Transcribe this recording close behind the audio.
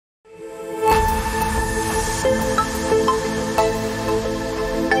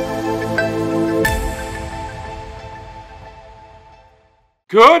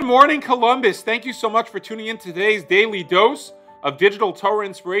Good morning, Columbus. Thank you so much for tuning in to today's daily dose of digital Torah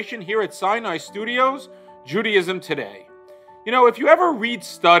inspiration here at Sinai Studios, Judaism Today. You know, if you ever read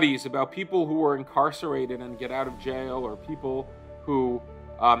studies about people who were incarcerated and get out of jail, or people who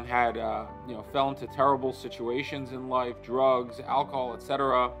fell into terrible situations in life, drugs, alcohol,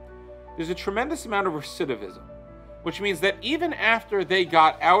 etc., there's a tremendous amount of recidivism, which means that even after they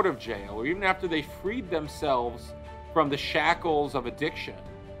got out of jail, or even after they freed themselves from the shackles of addiction,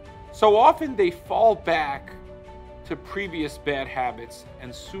 so often they fall back to previous bad habits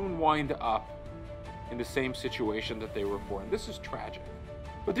and soon wind up in the same situation that they were before. And this is tragic.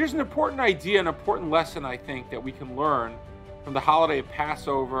 But there's an important idea, an important lesson, I think, that we can learn from the holiday of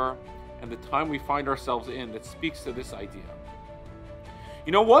Passover and the time we find ourselves in that speaks to this idea.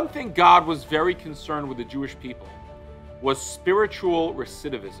 You know, one thing God was very concerned with the Jewish people was spiritual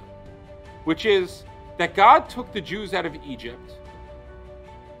recidivism, which is that God took the Jews out of Egypt,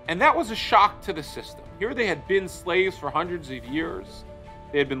 and that was a shock to the system. Here they had been slaves for hundreds of years.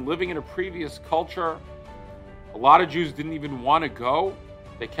 They had been living in a previous culture. A lot of Jews didn't even want to go.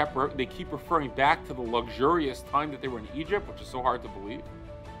 They keep referring back to the luxurious time that they were in Egypt, which is so hard to believe.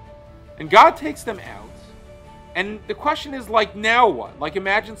 And God takes them out. And the question is, like, now what? Like,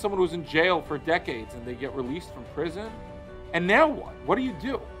 imagine someone who was in jail for decades and they get released from prison. And now what? What do you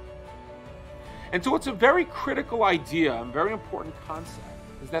do? And so it's a very critical idea, a very important concept,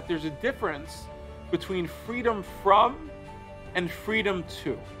 is that there's a difference between freedom from and freedom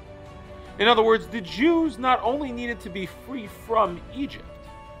to. In other words, the Jews not only needed to be free from Egypt,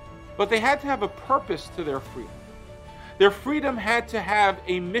 but they had to have a purpose to their freedom. Their freedom had to have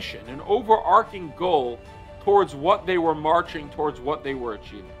a mission, an overarching goal towards what they were marching, towards what they were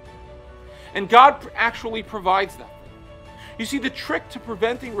achieving. And God actually provides that for them. You see, the trick to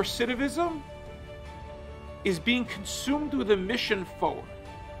preventing recidivism is being consumed with a mission forward.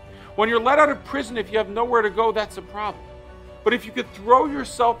 When you're let out of prison, if you have nowhere to go, that's a problem. But if you could throw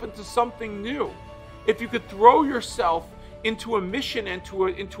yourself into something new, if you could throw yourself into a mission,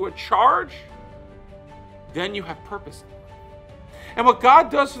 into a charge, then you have purpose. And what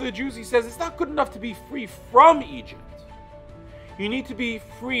God does for the Jews, he says, it's not good enough to be free from Egypt. You need to be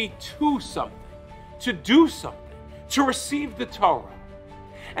free to something, to do something, to receive the Torah.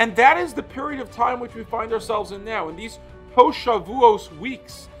 And that is the period of time which we find ourselves in now. In these post-Shavuos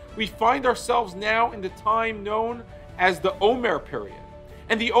weeks, we find ourselves now in the time known as the Omer period.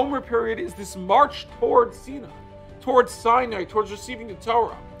 And the Omer period is this march towards Sinai, towards Sinai, towards receiving the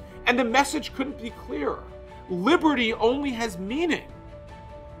Torah. And the message couldn't be clearer. Liberty only has meaning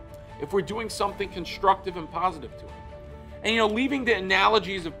if we're doing something constructive and positive to it. And, you know, leaving the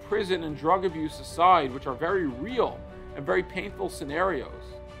analogies of prison and drug abuse aside, which are very real and very painful scenarios.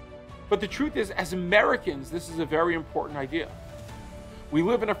 But the truth is, as Americans, this is a very important idea. We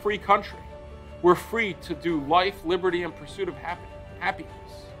live in a free country. We're free to do life, liberty, and pursuit of happiness.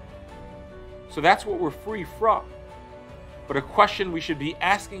 So that's what we're free from. But a question we should be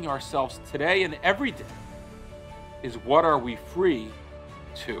asking ourselves today and every day is, what are we free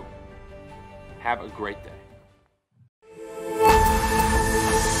to? Have a great day.